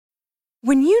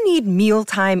When you need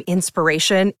mealtime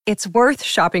inspiration, it's worth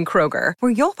shopping Kroger,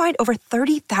 where you'll find over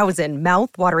 30,000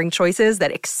 mouth-watering choices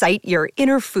that excite your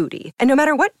inner foodie. And no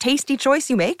matter what tasty choice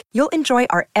you make, you'll enjoy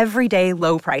our everyday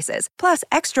low prices, plus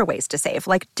extra ways to save,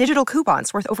 like digital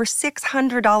coupons worth over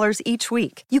 $600 each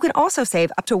week. You can also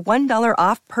save up to $1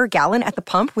 off per gallon at the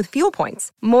pump with fuel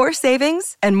points. More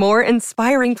savings and more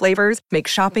inspiring flavors make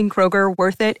shopping Kroger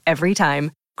worth it every time.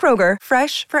 Kroger,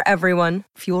 fresh for everyone.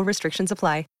 Fuel restrictions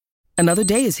apply. Another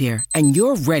day is here, and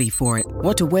you're ready for it.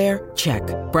 What to wear? Check.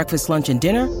 Breakfast, lunch, and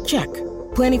dinner? Check.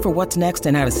 Planning for what's next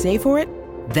and how to save for it?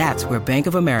 That's where Bank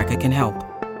of America can help.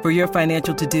 For your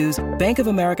financial to-dos, Bank of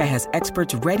America has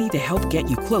experts ready to help get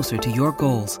you closer to your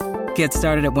goals. Get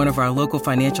started at one of our local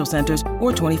financial centers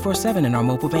or 24/7 in our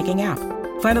mobile banking app.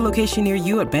 Find a location near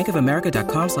you at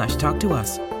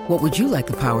bankofamerica.com/talktous. What would you like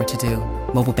the power to do?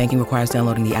 Mobile banking requires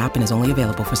downloading the app and is only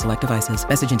available for select devices.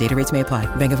 Message and data rates may apply.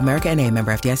 Bank of America N.A.,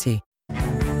 member FDIC.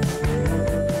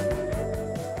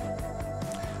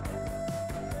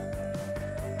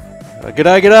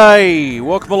 G'day.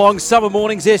 Welcome along Summer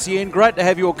Mornings SEN. Great to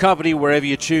have your company wherever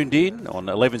you're tuned in on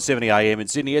 1170 AM in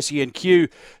Sydney, SENQ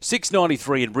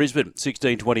 693 in Brisbane,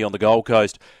 1620 on the Gold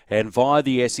Coast, and via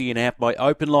the SEN app, my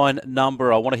open line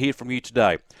number. I want to hear from you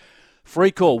today.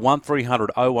 Free call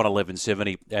 1300 01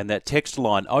 1170 and that text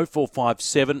line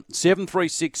 0457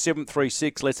 736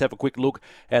 736. Let's have a quick look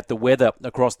at the weather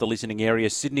across the listening area.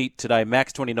 Sydney today,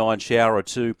 max 29, shower or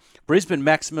 2. Brisbane,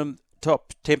 maximum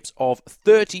top temps of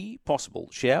 30, possible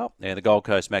shower. And the Gold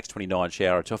Coast, max 29,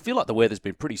 shower or 2. I feel like the weather's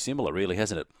been pretty similar, really,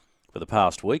 hasn't it, for the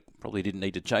past week? Probably didn't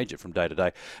need to change it from day to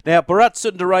day. Now, Bharat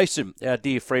Sundaresan, our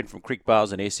dear friend from Crick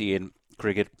Bars and SEN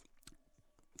Cricket,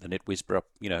 the net whisperer,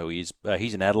 you know who he is.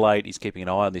 He's in Adelaide. He's keeping an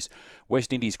eye on this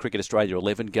West Indies Cricket Australia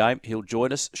 11 game. He'll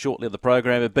join us shortly on the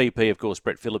program. And BP, of course,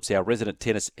 Brett Phillips, our resident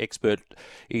tennis expert,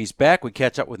 is back. We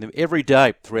catch up with him every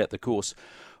day throughout the course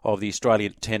of the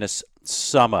Australian tennis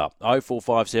summer.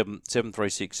 0457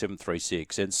 736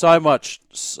 736. And so much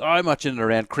in and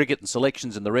around cricket and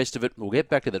selections and the rest of it. We'll get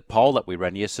back to that poll that we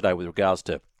ran yesterday with regards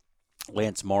to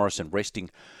Lance Morrison resting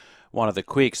one of the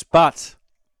quicks. But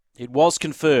it was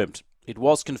confirmed.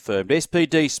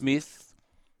 SPD Smith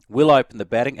will open the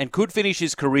batting and could finish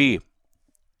his career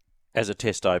as a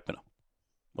test opener.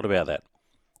 What about that?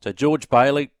 So George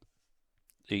Bailey,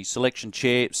 the selection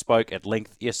chair, spoke at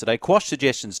length yesterday. Quashed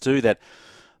suggestions too that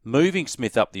moving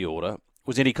Smith up the order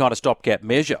was any kind of stopgap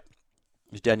measure,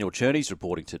 as Daniel Cherney's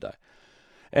reporting today.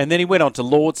 And then he went on to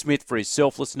laud Smith for his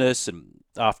selflessness, and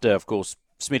after, of course,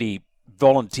 Smitty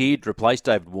volunteered to replace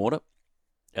David Warner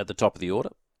at the top of the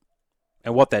order.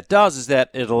 And what that does is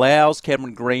that it allows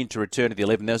Cameron Green to return to the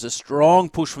 11. There's a strong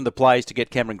push from the players to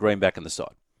get Cameron Green back in the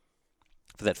side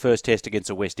for that first test against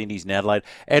the West Indies in Adelaide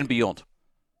and beyond.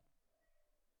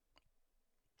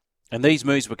 And these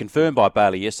moves were confirmed by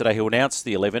Bailey yesterday, who announced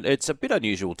the 11. It's a bit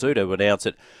unusual, too, to announce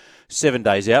it 7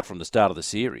 days out from the start of the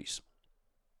series.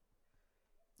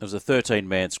 There was a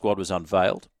 13-man squad was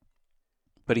unveiled.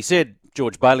 But he said,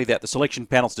 George Bailey, that the selection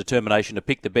panel's determination to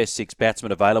pick the best 6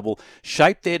 batsmen available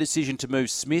shaped their decision to move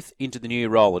Smith into the new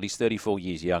role. And he's 34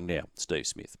 years young now, Steve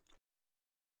Smith.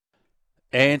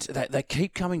 And they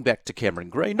keep coming back to Cameron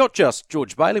Green. Not just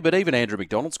George Bailey, but even Andrew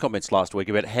McDonald's comments last week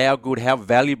about how good, how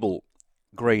valuable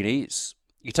Green is.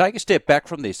 You take a step back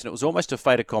from this, and it was almost a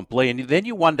fait accompli, and then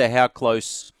you wonder how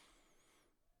close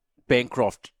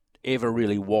Bancroft ever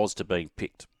really was to being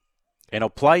picked. And I'll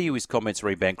play you his comments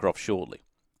re Bancroft shortly.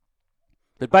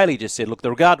 But Bailey just said, look, the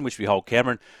regard in which we hold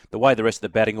Cameron, the way the rest of the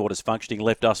batting order's functioning,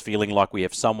 left us feeling like we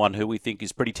have someone who we think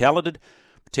is pretty talented,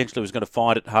 potentially was going to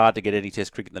find it hard to get any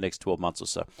test cricket in the next 12 months or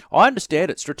so. I understand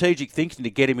it, strategic thinking to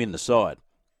get him in the side.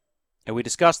 And we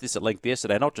discussed this at length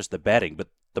yesterday, not just the batting, but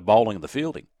the bowling and the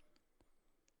fielding.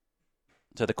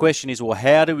 So the question is, well,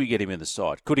 how do we get him in the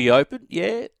side? Could he open?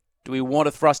 Yeah. Do we want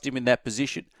to thrust him in that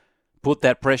position? Put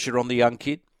that pressure on the young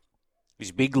kid?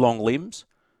 His big, long limbs?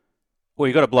 Well,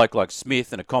 you've got a bloke like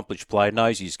Smith, an accomplished player,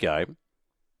 knows his game.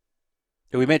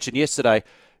 And we mentioned yesterday,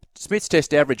 Smith's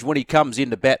test average when he comes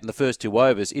in to bat in the first 2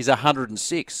 overs is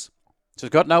 106. So he's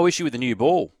got no issue with the new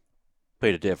ball,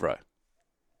 Peter Devereaux.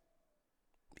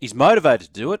 He's motivated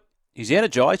to do it. He's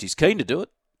energised. He's keen to do it.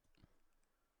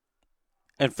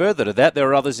 And further to that, there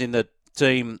are others in the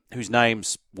team whose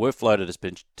names were floated as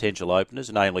potential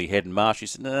openers, namely Head and Marsh. He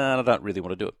said, no, I don't really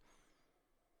want to do it.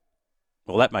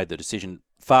 Well, that made the decision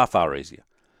far, far easier.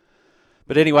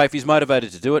 But anyway, if he's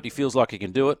motivated to do it, he feels like he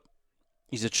can do it.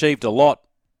 He's achieved a lot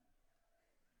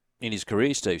in his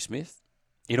career, Steve Smith,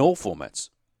 in all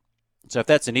formats. So if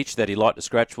that's an itch that he'd like to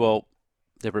scratch, well,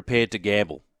 they're prepared to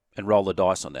gamble and roll the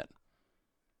dice on that.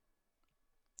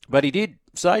 But he did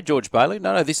say, George Bailey,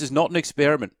 no, this is not an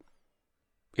experiment.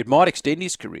 It might extend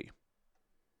his career.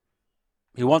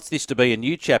 He wants this to be a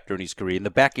new chapter in his career, in the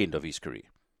back end of his career.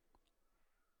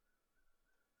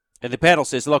 And the panel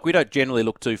says, look, we don't generally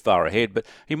look too far ahead, but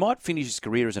he might finish his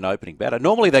career as an opening batter.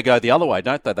 Normally they go the other way,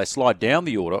 don't they? They slide down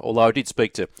the order, although I did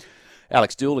speak to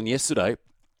Alex Doolan yesterday,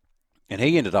 and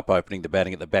he ended up opening the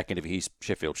batting at the back end of his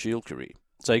Sheffield Shield career.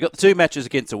 So you got the 2 matches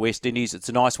against the West Indies. It's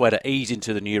a nice way to ease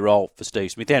into the new role for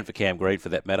Steve Smith and for Cam Green for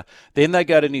that matter. Then they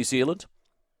go to New Zealand.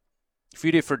 A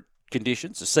few different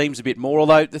conditions. It seems a bit more,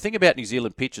 although the thing about New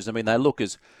Zealand pitches, I mean, they look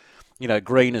as,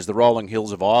 green as the rolling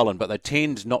hills of Ireland, but they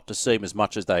tend not to seem as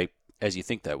much as you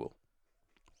think they will.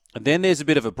 And then there's a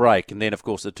bit of a break, and then, of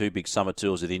course, the 2 big summer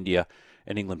tours with India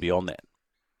and England beyond that.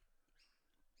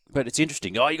 But it's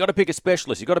interesting. You've got to pick a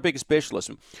specialist.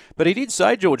 But he did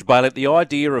say, George Bailey, the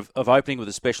idea of opening with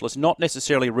a specialist, not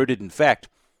necessarily rooted in fact.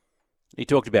 He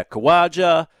talked about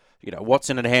Khawaja,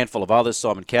 Watson and a handful of others,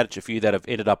 Simon Kadich, a few that have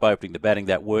ended up opening the batting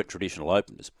that weren't traditional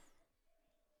openers.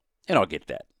 And I get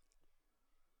that.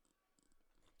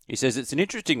 He says it's an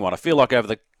interesting one. I feel like over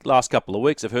the last couple of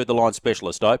weeks I've heard the line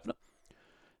specialist opener.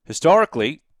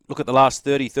 Historically, look at the last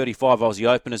 30, 35 Aussie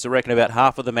openers. I reckon about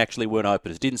half of them actually weren't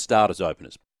openers, didn't start as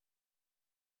openers.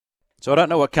 So I don't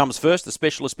know what comes first, the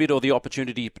specialist bid or the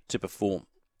opportunity to perform.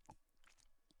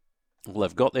 Well,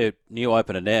 they've got their new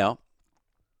opener now.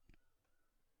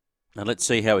 And let's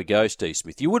see how he goes, Steve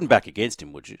Smith. You wouldn't back against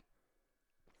him, would you?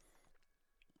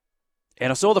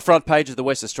 And I saw the front page of the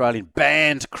West Australian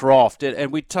banned Croft,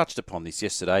 and we touched upon this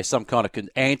yesterday, some kind of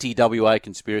anti-WA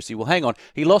conspiracy. Well, hang on.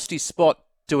 He lost his spot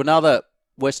to another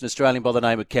Western Australian by the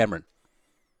name of Cameron,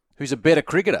 who's a better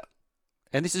cricketer.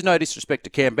 And this is no disrespect to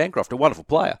Cam Bancroft, a wonderful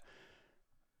player.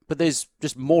 But there's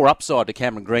just more upside to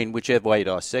Cameron Green, whichever way you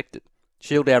dissect it.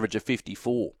 Shield average of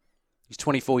 54. He's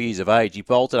 24 years of age. He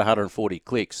bowled at 140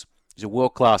 clicks. He's a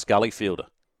world-class gully fielder.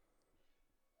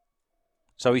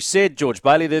 So he said, George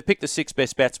Bailey, they've picked the 6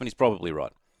 best batsmen. He's probably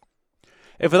right.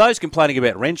 And for those complaining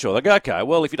about Renshaw, they go, okay,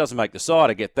 well, if he doesn't make the side,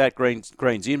 I get that.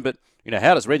 Green's in. But,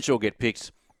 how does Renshaw get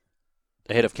picked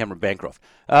ahead of Cameron Bancroft?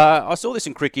 I saw this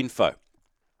in Crick Info.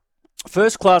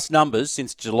 First-class numbers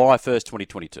since July 1st,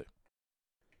 2022.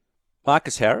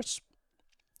 Marcus Harris,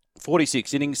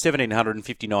 46 innings,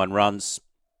 1,759 runs,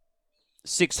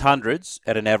 600s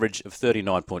at an average of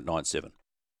 39.97.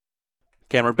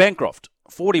 Cameron Bancroft,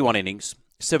 41 innings,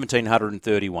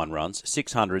 1,731 runs,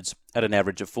 600s at an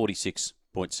average of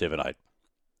 46.78.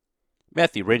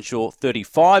 Matthew Renshaw,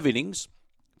 35 innings,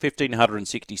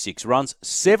 1,566 runs,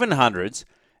 700s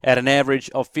at an average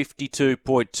of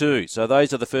 52.2. So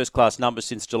those are the first-class numbers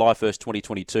since July 1st,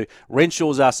 2022.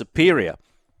 Renshaw's are superior.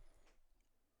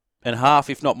 And half,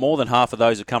 if not more than half of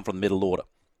those have come from the middle order.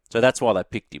 So that's why they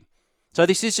picked him. So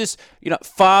this is just,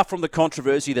 far from the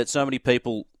controversy that so many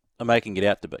people are making it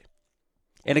out to be.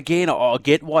 And again, I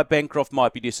get why Bancroft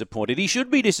might be disappointed. He should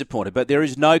be disappointed, but there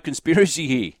is no conspiracy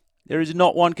here. There is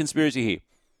not one conspiracy here.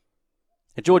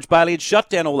 And George Bailey had shut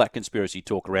down all that conspiracy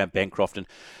talk around Bancroft and,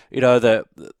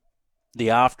 the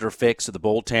after effects of the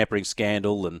ball tampering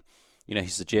scandal and,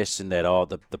 his suggestion that,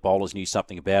 the bowlers knew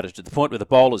something about it, to the point where the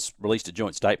bowlers released a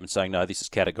joint statement saying, no, this is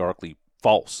categorically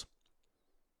false.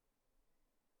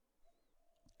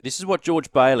 This is what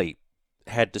George Bailey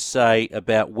had to say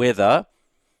about whether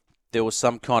there was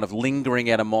some kind of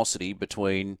lingering animosity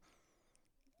between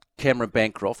Cameron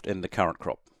Bancroft and the current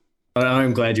crop.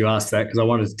 I'm glad you asked that because I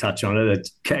wanted to touch on it.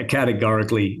 It's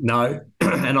categorically no,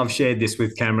 and I've shared this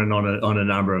with Cameron on a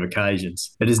number of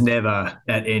occasions. It has never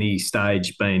at any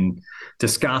stage been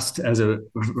discussed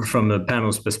from the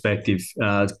panel's perspective.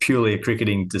 It's purely a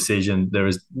cricketing decision. There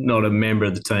is not a member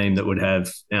of the team that would have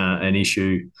an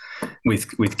issue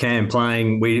with Cam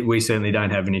playing. We certainly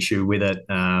don't have an issue with it.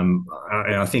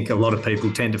 I think a lot of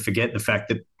people tend to forget the fact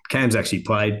that Cam's actually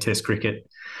played Test cricket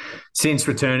since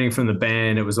returning from the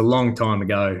ban. It was a long time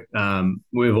ago.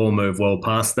 We've all moved well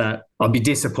past that. I'd be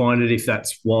disappointed if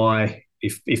that's why,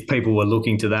 if people were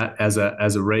looking to that as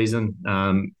a reason.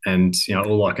 And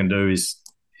all I can do is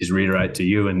reiterate to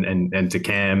you and to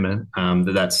Cam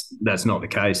that's not the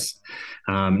case.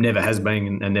 Never has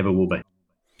been and never will be.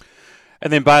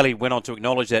 And then Bailey went on to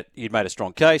acknowledge that he'd made a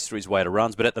strong case through his weight of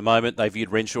runs, but at the moment they viewed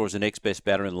Renshaw as the next best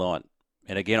batter in line.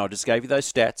 And again, I just gave you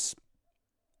those stats.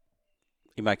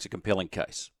 He makes a compelling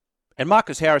case. And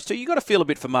Marcus Harris, too, you've got to feel a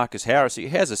bit for Marcus Harris. He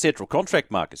has a central contract,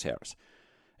 Marcus Harris.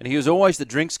 And he was always the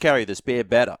drinks carrier, the spare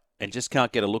batter, and just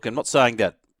can't get a look. I'm not saying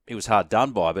that he was hard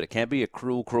done by, but it can be a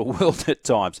cruel, cruel world at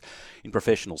times in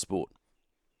professional sport.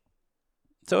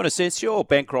 So in a sense, sure,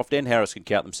 Bancroft and Harris can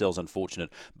count themselves unfortunate.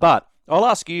 But I'll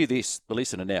ask you this, the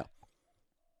listener now.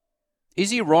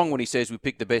 Is he wrong when he says we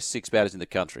picked the best 6 batters in the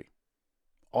country?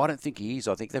 I don't think he is.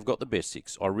 I think they've got the best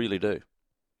 6. I really do.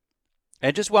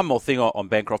 And just one more thing on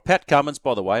Bancroft. Pat Cummins,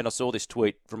 by the way, and I saw this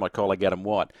tweet from my colleague Adam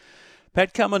White.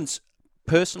 Pat Cummins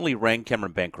personally rang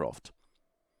Cameron Bancroft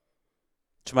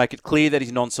to make it clear that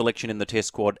his non-selection in the Test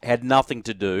squad had nothing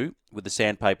to do with the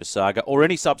sandpaper saga or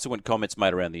any subsequent comments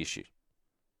made around the issue.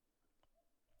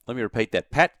 Let me repeat that.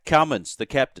 Pat Cummins, the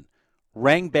captain,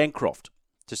 rang Bancroft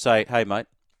to say, hey, mate,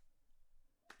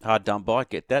 hard done by,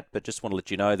 get that, but just want to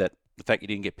let you know that the fact you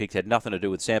didn't get picked had nothing to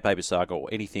do with sandpaper saga or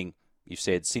anything you've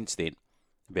said since then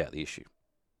about the issue.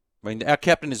 I mean, our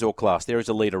captain is all class. There is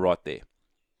a leader right there.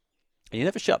 And you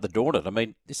never shut the door on it. I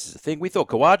mean, this is the thing. We thought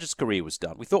Kawaja's career was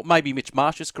done. We thought maybe Mitch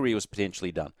Marsh's career was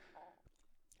potentially done.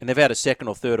 And they've had a second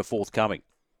or third or fourth coming.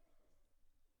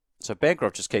 So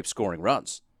Bancroft just keeps scoring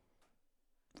runs.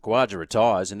 Kawaja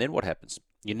retires, and then what happens?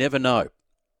 You never know.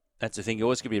 That's the thing. You're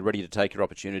always going to be ready to take your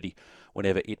opportunity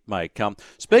whenever it may come.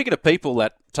 Speaking of people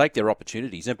that take their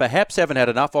opportunities and perhaps haven't had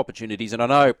enough opportunities, and I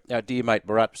know our dear mate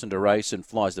Bharat Sundaresan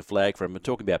flies the flag for him. We're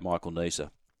talking about Michael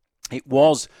Neser. It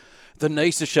was the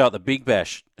Neser show at the Big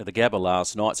Bash at the Gabba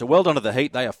last night. So well done to the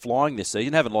Heat. They are flying this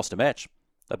season, haven't lost a match.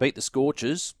 They beat the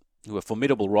Scorchers, who are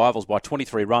formidable rivals, by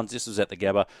 23 runs. This was at the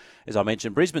Gabba, as I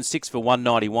mentioned. Brisbane 6 for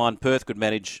 191. Perth could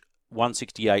manage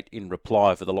 168 in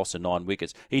reply for the loss of 9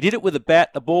 wickets. He did it with a bat,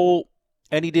 a ball,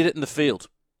 and he did it in the field.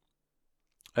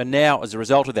 And now, as a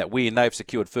result of that win, they've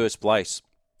secured first place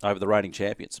over the reigning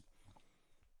champions.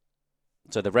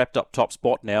 So they've wrapped up top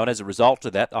spot now, and as a result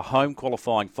of that, a home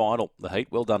qualifying final, the Heat,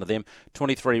 well done to them,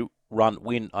 23-run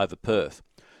win over Perth.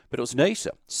 But it was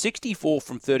Neser, 64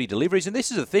 from 30 deliveries, and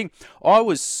this is the thing. I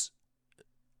was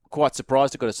quite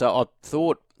surprised, I've got to say. I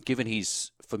thought, given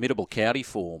his formidable county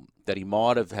form, that he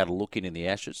might have had a look in the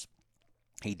Ashes.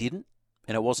 He didn't,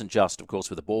 and it wasn't just, of course,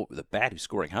 with the ball, with a bat who's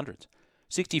scoring hundreds.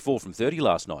 64 from 30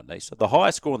 last night, Neser. The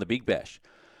highest score on the Big Bash,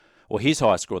 or his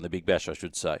highest score on the Big Bash, I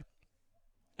should say.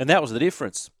 And that was the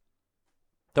difference.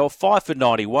 They were 5 for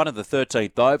 91 in the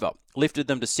 13th over, lifted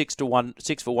them to 6 for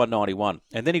 191.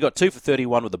 And then he got 2 for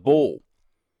 31 with the ball,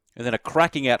 and then a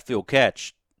cracking outfield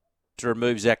catch to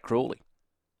remove Zach Crawley.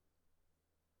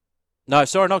 No,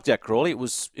 sorry, not Zach Crawley. It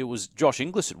was Josh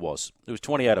Inglis, it was. It was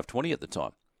 28 of 20 at the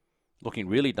time. Looking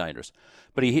really dangerous.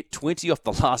 But he hit 20 off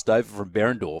the last over from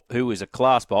Berendorf, who is a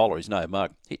class bowler. He's no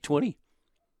mug. Hit 20.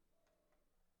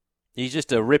 He's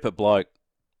just a ripper bloke.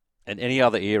 And any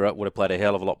other era would have played a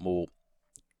hell of a lot more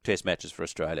Test matches for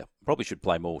Australia. Probably should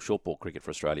play more short ball cricket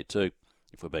for Australia too,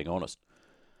 if we're being honest.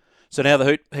 So now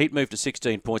the Heat moved to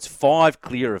 16 points, 5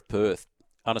 clear of Perth.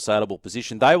 Unassailable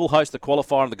position. They will host the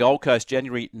qualifier on the Gold Coast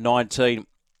January 19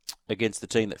 against the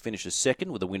team that finishes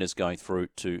second, with the winners going through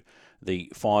to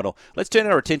the final. Let's turn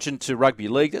our attention to rugby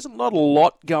league. There's not a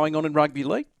lot going on in rugby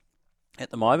league at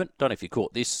the moment. Don't know if you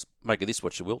caught this. Make of this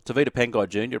what you will. Tavita Pangai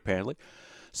Jr. apparently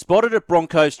spotted at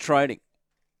Broncos training.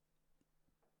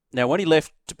 Now, when he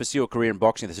left to pursue a career in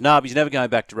boxing, they said, no, he's never going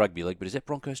back to rugby league. But is that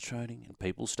Broncos training? And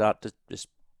people start to just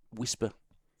whisper,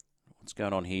 what's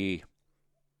going on here?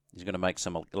 He's going to make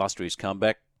some illustrious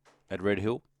comeback at Red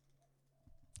Hill.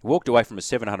 He walked away from a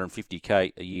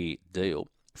 $750K a year deal.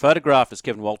 Photographed as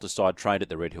Kevin Walter's side trained at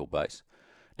the Red Hill base.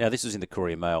 Now, this is in the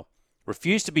Courier Mail.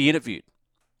 Refused to be interviewed,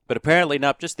 but apparently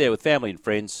not just there with family and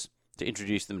friends to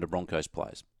introduce them to Broncos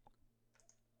players.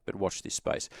 But watch this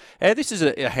space. And this is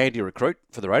a handy recruit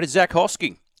for the Raiders, Zach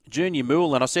Hosking, Junior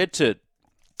Mule. And I said to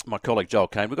my colleague Joel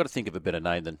Kane, we've got to think of a better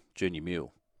name than Junior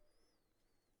Mule.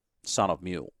 Son of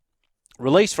Mule.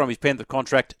 Released from his Penrith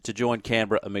contract to join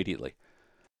Canberra immediately.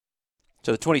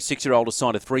 So the 26-year-old has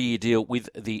signed a 3-year deal with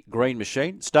the Green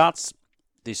Machine. Starts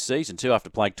this season too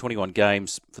after playing 21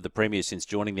 games for the Premier since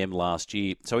joining them last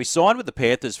year. So he signed with the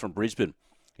Panthers from Brisbane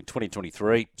in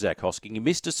 2023, Zach Hosking. He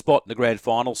missed a spot in the grand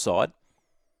final side.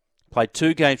 Played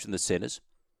 2 games in the centres.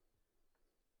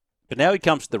 But now he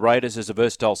comes to the Raiders as a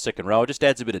versatile second rower. Just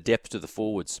adds a bit of depth to the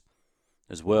forwards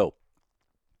as well.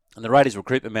 And the Raiders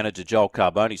recruitment manager Joel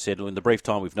Carboni said, in the brief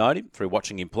time we've known him, through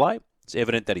watching him play, it's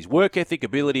evident that his work ethic,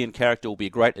 ability and character will be a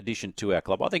great addition to our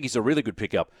club. I think he's a really good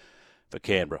pickup for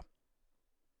Canberra.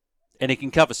 And he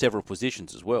can cover several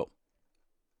positions as well.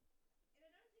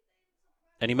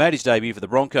 And he made his debut for the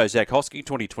Broncos, Zach Hosking,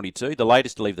 2022, the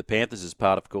latest to leave the Panthers as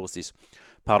part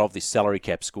of this salary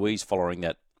cap squeeze following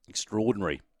that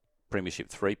extraordinary premiership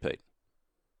three-peat.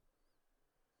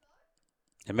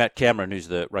 And Matt Cameron, who's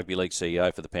the rugby league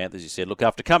CEO for the Panthers, he said, look,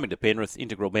 after coming to Penrith,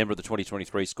 integral member of the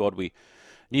 2023 squad, we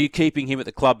knew keeping him at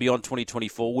the club beyond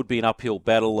 2024 would be an uphill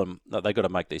battle, and they've got to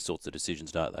make these sorts of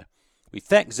decisions, don't they? We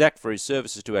thank Zach for his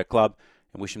services to our club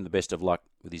and wish him the best of luck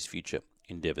with his future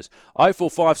endeavours.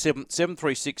 0457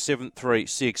 736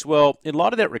 736. Well, in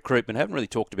light of that recruitment, I haven't really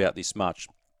talked about this much,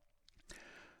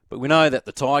 but we know that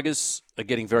the Tigers are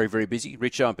getting very, very busy,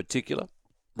 Richo in particular,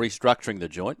 restructuring the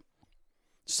joint.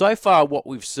 So far, what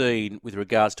we've seen with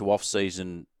regards to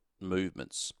off-season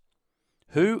movements,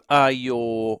 who are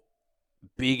your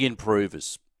big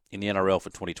improvers in the NRL for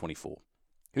 2024?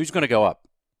 Who's going to go up?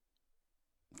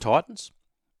 Titans?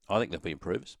 I think they'll be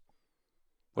improvers.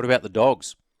 What about the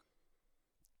Dogs?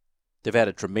 They've had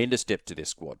a tremendous depth to their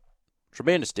squad.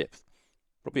 Tremendous depth.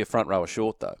 Probably a front rower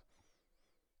short, though.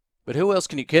 But who else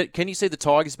can you see the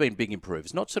Tigers being big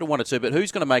improvers? Not sort of one or two, but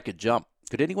who's going to make a jump?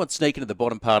 Could anyone sneak into the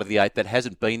bottom part of the 8 that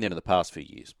hasn't been there in the past few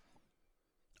years?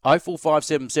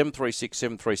 0457 736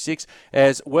 736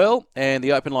 as well, and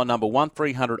the open line number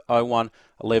 1300 01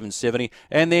 1170.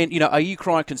 And then, are you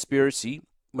crying conspiracy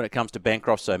when it comes to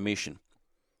Bancroft's omission?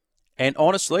 And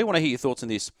honestly, I want to hear your thoughts on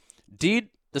this. Did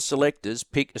the selectors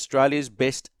pick Australia's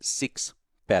best 6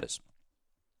 batters?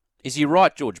 Is he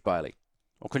right, George Bailey?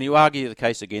 Or can you argue the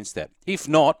case against that? If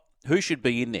not, who should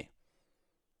be in there?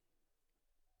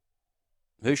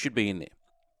 Who should be in there?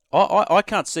 I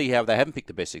can't see how they haven't picked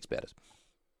the best 6 batters.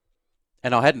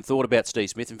 And I hadn't thought about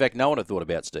Steve Smith. In fact, no one had thought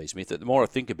about Steve Smith. The more I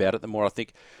think about it, the more I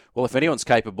think, well, if anyone's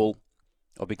capable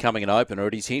of becoming an opener,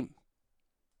 it is him.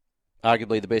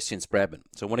 Arguably the best since Bradman.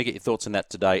 So I want to get your thoughts on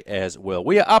that today as well.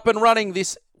 We are up and running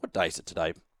this. What day is it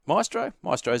today? Maestro?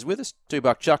 Maestro's with us.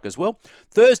 $2 Chuck as well.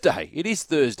 Thursday. It is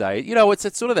Thursday.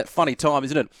 It's sort of that funny time,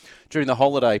 isn't it? During the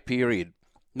holiday period.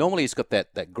 Normally it's got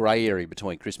that grey area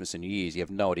between Christmas and New Year's. You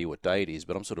have no idea what day it is,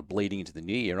 but I'm sort of bleeding into the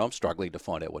New Year and I'm struggling to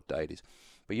find out what day it is.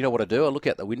 But you know what I do? I look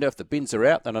out the window. If the bins are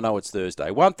out, then I know it's Thursday.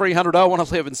 1300 01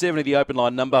 1170, the open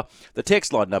line number. The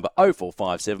text line number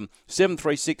 0457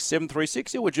 736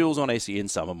 736. Here with Jules on SEN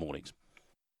Summer Mornings.